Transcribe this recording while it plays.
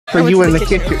So you in the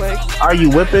kitchen? Are you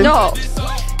whipping? No.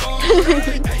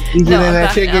 You No, getting I'm that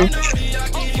back chicken? now.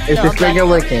 It's No, the I'm finger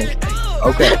back licking.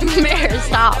 Okay. Mare,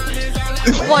 stop.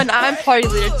 1, I'm party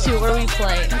leader. 2, what are we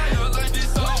playing?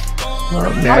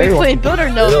 Are we playing build or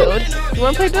no build? You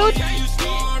wanna play build?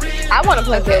 I want to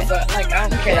play build, but like I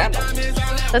don't care that much.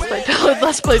 Let's play build.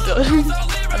 Let's play build.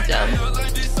 I'm down.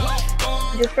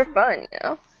 Just for fun, you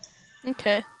know.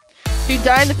 Okay. If you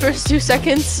die in the first 2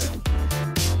 seconds,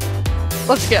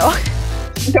 let's go.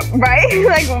 Right?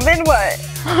 Like then what?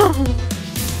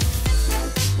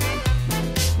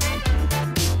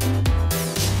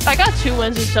 I got 2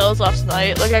 wins in shells last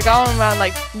night. Like I got them around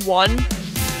like 1.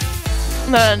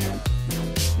 And then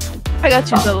I got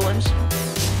 2 solo wins.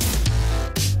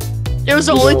 It was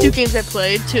the only 2 games I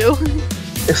played too.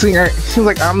 It seems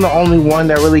like I'm the only one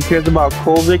that really cares about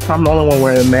COVID. I'm the only one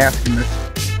wearing a mask in this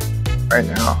right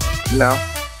now. You know?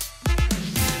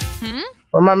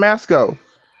 Where'd my mask go?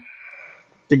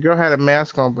 The girl had a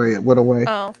mask on, but it went away.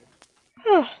 Oh.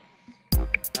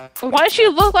 Why does she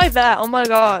look like that? Oh my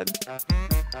god.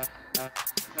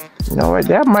 You know what?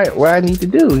 That might what I need to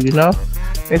do. You know?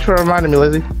 Thanks for reminding me,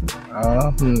 Lizzie.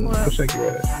 Wish I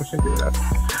could. Wish I could.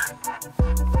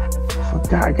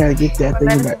 Forgot I gotta get that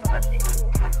thing back.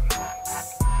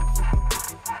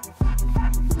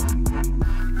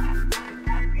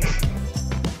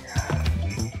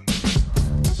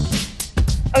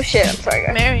 Oh shit! I'm sorry,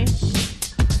 guys. Mary.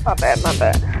 My bad. My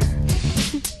bad.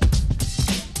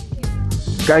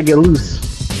 Gotta get loose.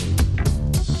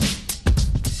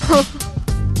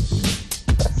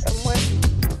 Somewhere.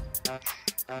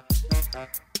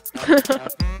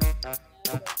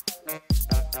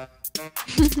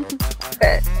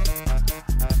 Bet.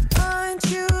 Aren't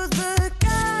you the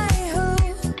guy who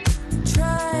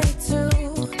tried to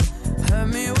hurt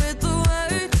me with the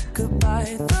word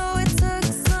goodbye? Though it took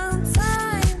some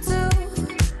time to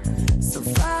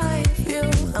survive you,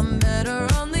 I'm better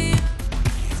on the.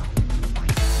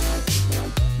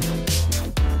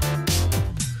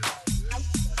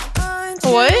 Aren't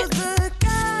you What? the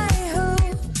guy who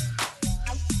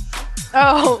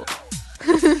Oh.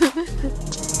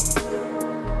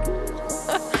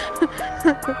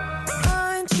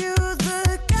 Aren't you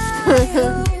the guy who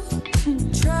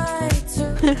tried to?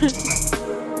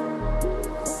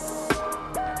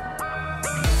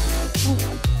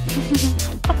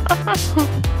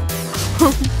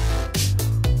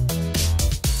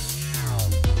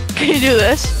 Can you do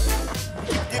this?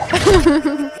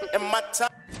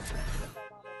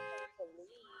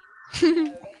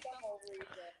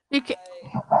 You can.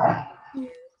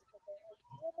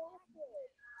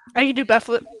 I can do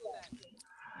backflip.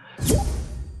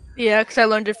 Yeah, because I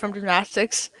learned it from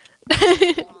gymnastics.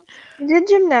 You did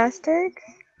gymnastics?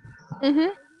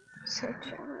 So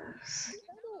jealous.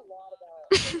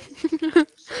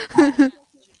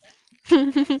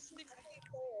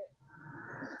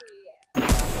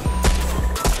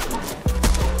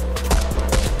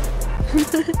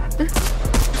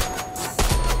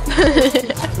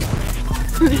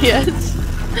 Yes.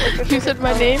 You said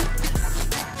my name?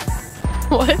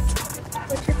 What?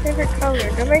 What's your favorite color?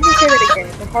 Don't make me say that again.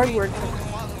 It's a hard word.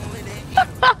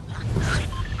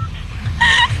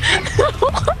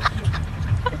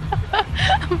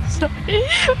 I'm sorry.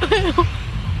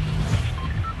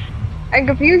 I'm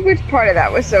confused which part of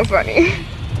that was so funny.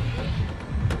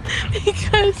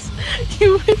 Because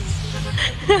you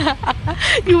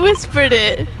whispered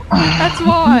it. That's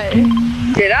why.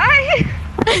 Did I?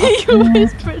 You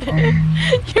whispered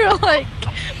it. You're like,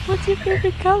 what's your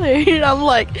favorite color? And I'm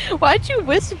like, why'd you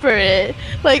whisper it?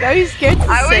 Like, are you scared to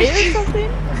say it or something?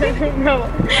 I don't know.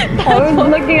 I was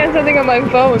looking at something on my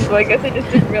phone, so I guess I just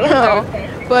didn't realize I was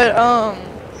saying. But,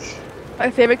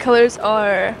 my favorite colors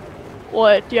are,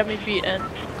 what do you have me beat in?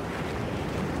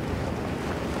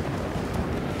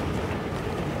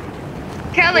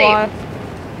 Kelly!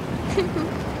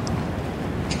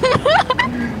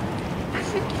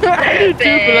 I do too,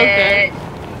 but okay.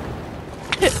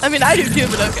 I mean, I do too,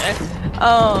 but okay.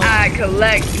 I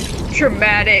collect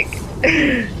traumatic.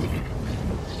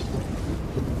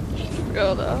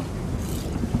 Girl, though.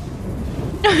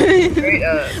 Straight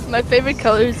up. My favorite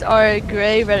colors are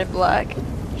gray, red, and black.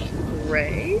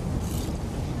 Gray?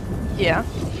 Yeah.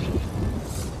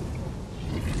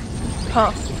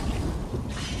 Huh.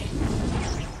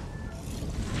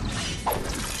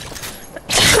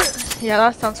 Yeah,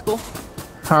 that sounds cool.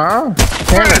 Huh?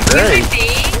 Hannah Gray.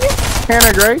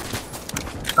 Hannah Gray?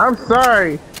 I'm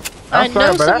sorry. I I'm know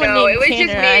sorry, but someone No, it named was just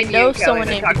Tanner. me I and know you, someone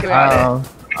Kelly, named that talked Gray. about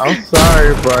I'm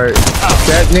sorry, but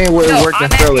that name wouldn't No, work in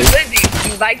I'm Philly. asking Lizzie,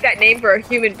 you like that name for a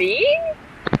human being?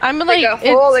 I'm Like like a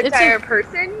whole it's entire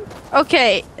person?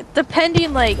 Okay,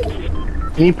 depending like.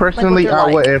 Me personally, they're I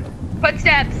like. wouldn't.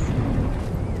 Footsteps.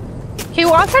 Okay,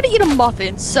 well I'm trying to eat a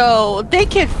muffin, so they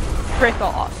can frick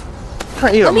off.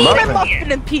 Trying to eat a Let me eat a muffin.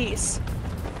 muffin in peace.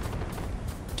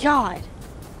 God.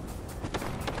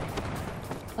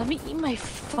 Let me eat my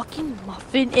fucking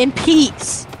muffin in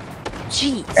peace.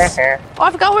 Jeez. Oh,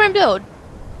 I forgot we're in build.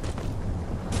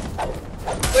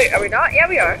 Wait, are we not? Yeah,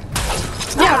 we are.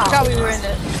 Yeah, I forgot we were in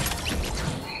it.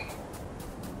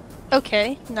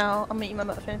 Okay, now I'm gonna eat my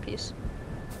muffin in peace.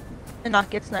 And not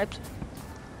get sniped.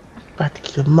 About to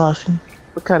get a muffin.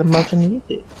 What kind of muffin is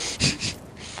it?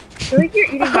 I feel like you're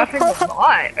eating muffins a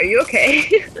lot. Are you okay?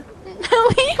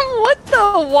 What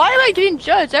the? Why am I getting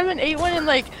judged? I haven't ate one in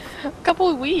like a couple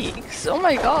of weeks. Oh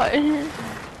my god.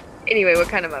 Anyway, what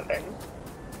kind of muffin?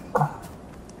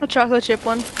 A chocolate chip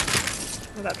one.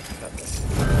 Oh, that's disgusting.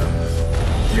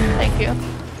 Thank you.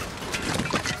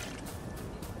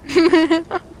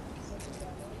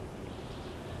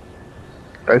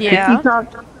 Yeah.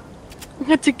 TikTok?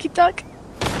 A TikTok?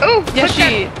 Oh,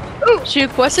 Yeah, Ooh. she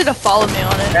requested to follow me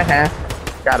on it.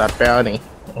 Got a bounty.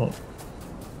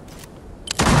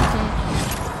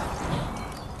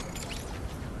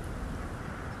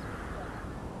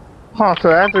 Huh, so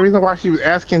that's the reason why she was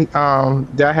asking,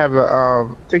 did I have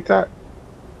a, TikTok?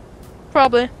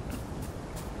 Probably.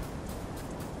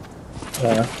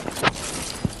 Yeah.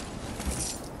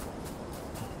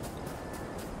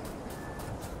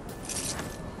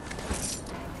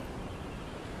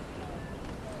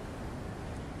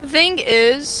 The thing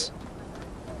is,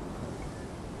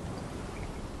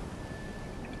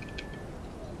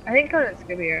 I think Conan's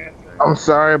gonna be here. I'm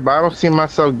sorry, but I don't see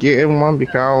myself getting one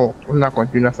because I'm not going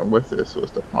to do nothing with this.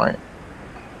 What's the point?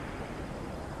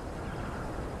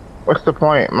 What's the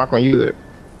point? I'm not going to use it.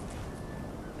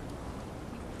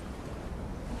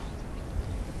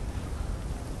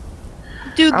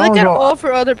 dude, I look don't at know. all of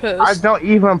her other posts. I don't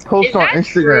even post Is on that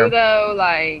true Instagram. though?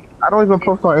 Like, I don't even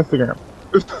post on Instagram.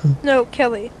 No,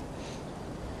 Kelly.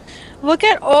 Look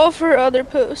at all of her other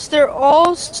posts. They're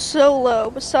all so low,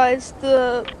 besides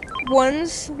the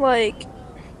ones, like...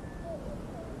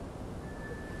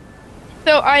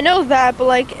 So, I know that, but,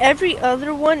 like, every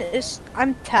other one is...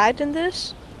 I'm tagged in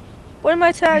this? What am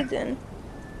I tagged in?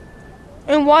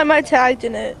 And why am I tagged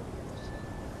in it?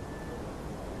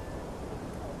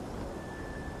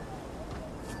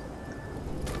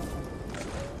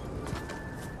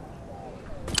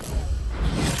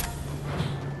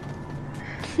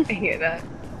 I hear that.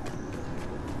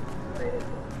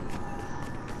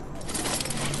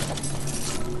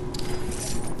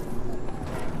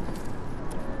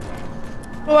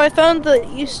 Oh, I found the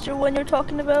Easter one you're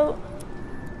talking about.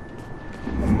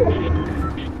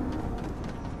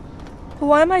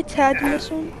 Why am I tagged in this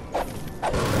one?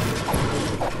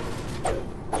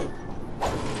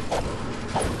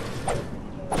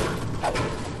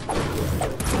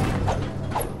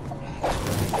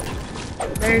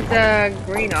 There's a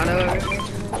green auto over here.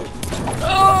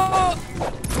 Oh!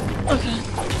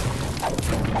 Okay.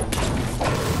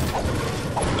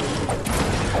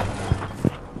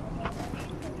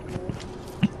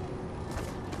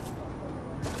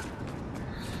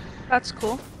 That's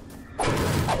cool.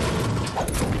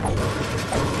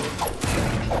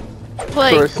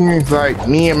 Like, So it seems like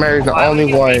me and Mary's the Why would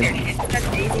only you one hate it? That's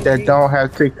ABC. that don't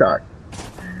have TikTok.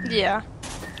 yeah.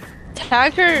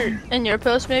 Tag her in your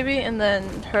post maybe, and then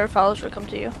her followers will come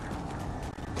to you.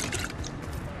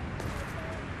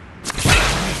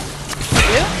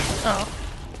 You? Oh.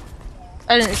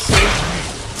 I didn't see.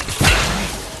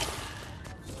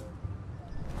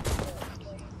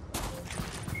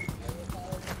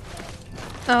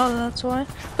 Oh, that's why.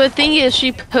 But the thing is,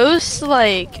 she posts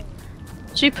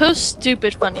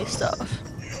stupid funny stuff.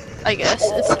 I guess,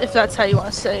 if that's how you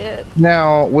want to say it.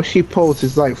 Now, what she posts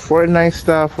is like Fortnite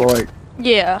stuff or like...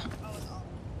 Yeah.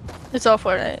 It's all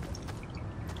Fortnite.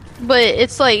 But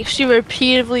it's like she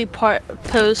repeatedly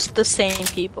posts the same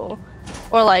people.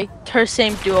 Or like her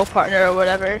same duo partner or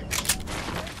whatever.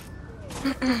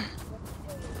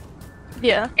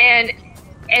 Yeah. And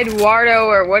Eduardo,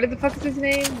 or what the fuck is his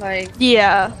name? Like,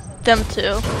 Yeah, them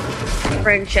too.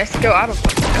 Francesco? I don't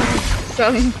fucking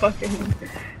know. Some fucking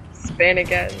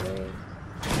Hispanic ass name.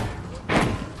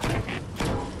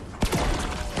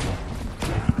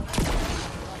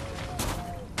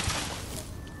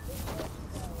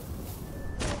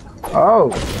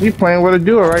 Oh, she's playing with a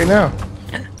duo right now.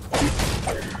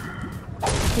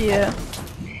 Yeah.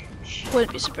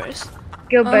 Wouldn't be surprised.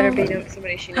 Gil better beat up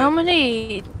somebody she knows. How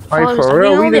many Like, followers? for I real?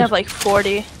 mean, I We only just- have like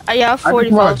 40. Yeah, I have I 40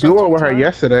 just want followers. to duo on with her TikTok.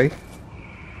 yesterday.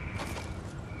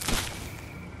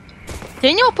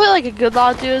 Didn't y'all play like a good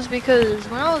lot of duos? Because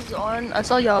when I was on, I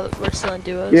saw y'all were still in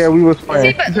duos. Yeah, we was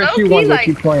playing. See, but She said she low-key, wanted to like-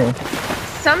 keep playing.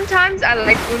 Sometimes I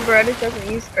like when Berettas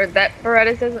doesn't use, or that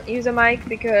Berettas doesn't use a mic,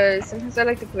 because sometimes I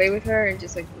like to play with her and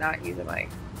just like not use a mic.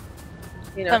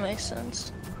 You know. That makes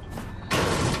sense.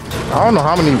 I don't know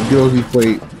how many duos we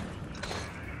played.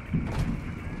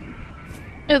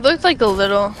 It looked like a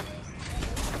little.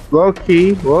 Low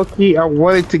key, I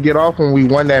wanted to get off when we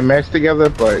won that match together,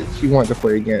 but she wanted to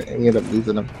play again and ended up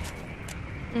losing them.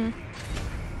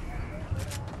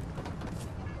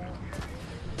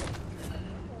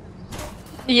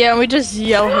 Yeah, we just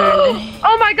yell her name.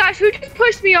 Oh my gosh, who just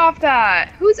pushed me off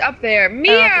that? Who's up there? I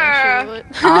Mia! don't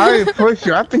think she would. I didn't push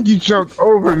you. I think you jumped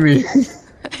over me.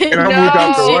 And I moved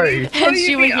out the No. way. And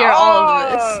she would hear all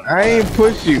of this. I ain't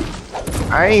push you.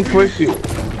 I ain't push you.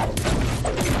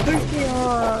 Push me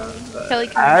off. Kelly,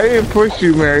 I didn't push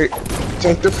you, Mary.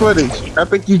 Check the footage. I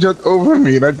think you jumped over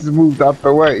me and I just moved out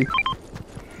the way.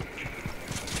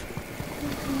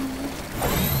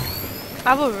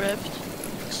 I will ripped.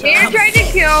 So, Mia tried to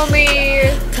kill me.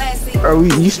 Are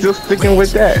you still sticking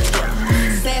with that?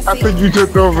 I think you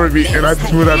jumped over me and I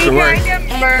just moved out She the way. tried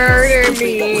to murder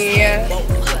me.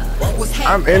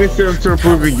 I'm innocent until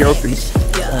proven guilty.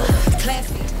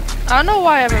 I don't know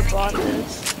why I ever bought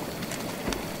this.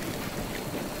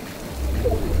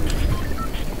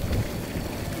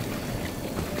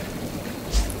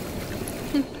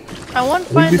 I want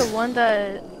to We find just- the one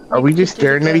that. Are we just could do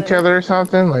staring at each together. other or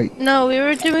something? Like, No, we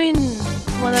were doing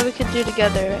one that we could do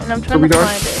together, and I'm trying we to doing?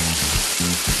 find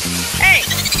Hey!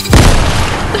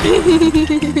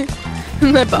 it.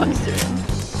 My boxer.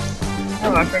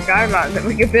 Oh, I forgot about that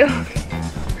we could build.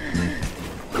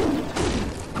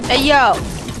 Hey yo!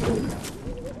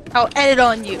 I'll edit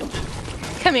on you.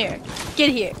 Come here. Get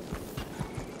here.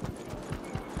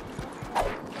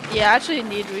 Yeah, I actually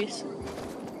need Reese.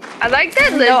 I like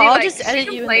that Lizzie, No, I'll like, just she edit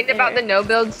you in complained the about air. the no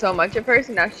build so much at first,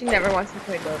 and now she never wants to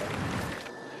play building.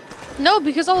 No,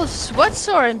 because all the sweats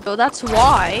are in build, that's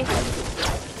why.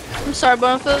 I'm sorry, but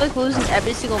I feel like losing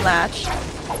every single match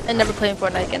and never playing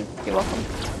Fortnite again. You're welcome.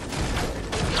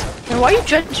 And why are you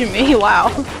judging me? Wow.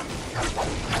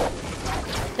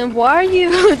 And why are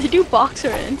you did you box her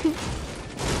in?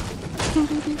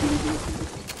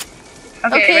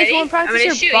 Okay, if ready? you want to I'm practice gonna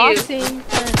your shoot you. boxing,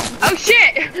 then Oh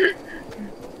shit!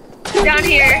 Down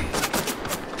here.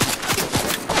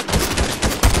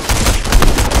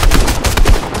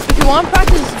 if you want to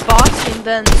practice boxing,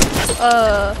 then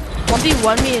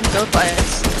 1v1 me in build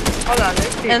fights. Hold on,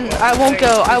 there's people. And I won't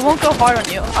go hard on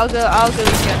you. I'll go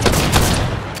easy.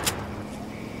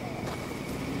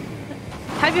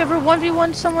 Have you ever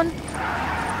 1v1 someone?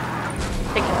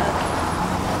 Take that.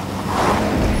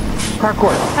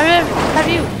 parkour.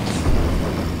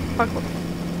 Parkour.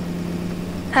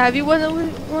 Have you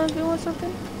 1v1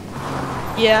 something?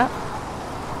 Yeah.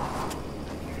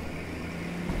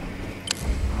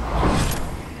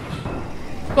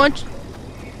 Bunch.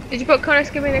 Did you put Kona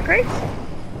Scooby in the crates?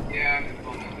 Yeah.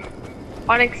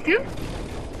 Onyx 2?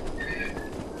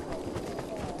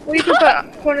 Well, you can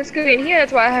put Kona Scooby in here,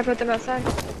 that's why I put them outside.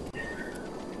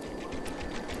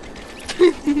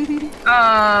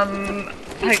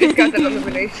 I just got that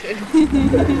elimination.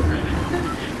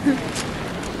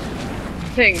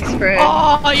 Thanks, friend.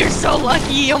 Oh, you're so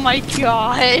lucky! Oh my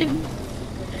god!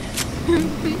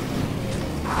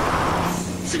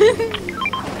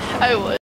 I would.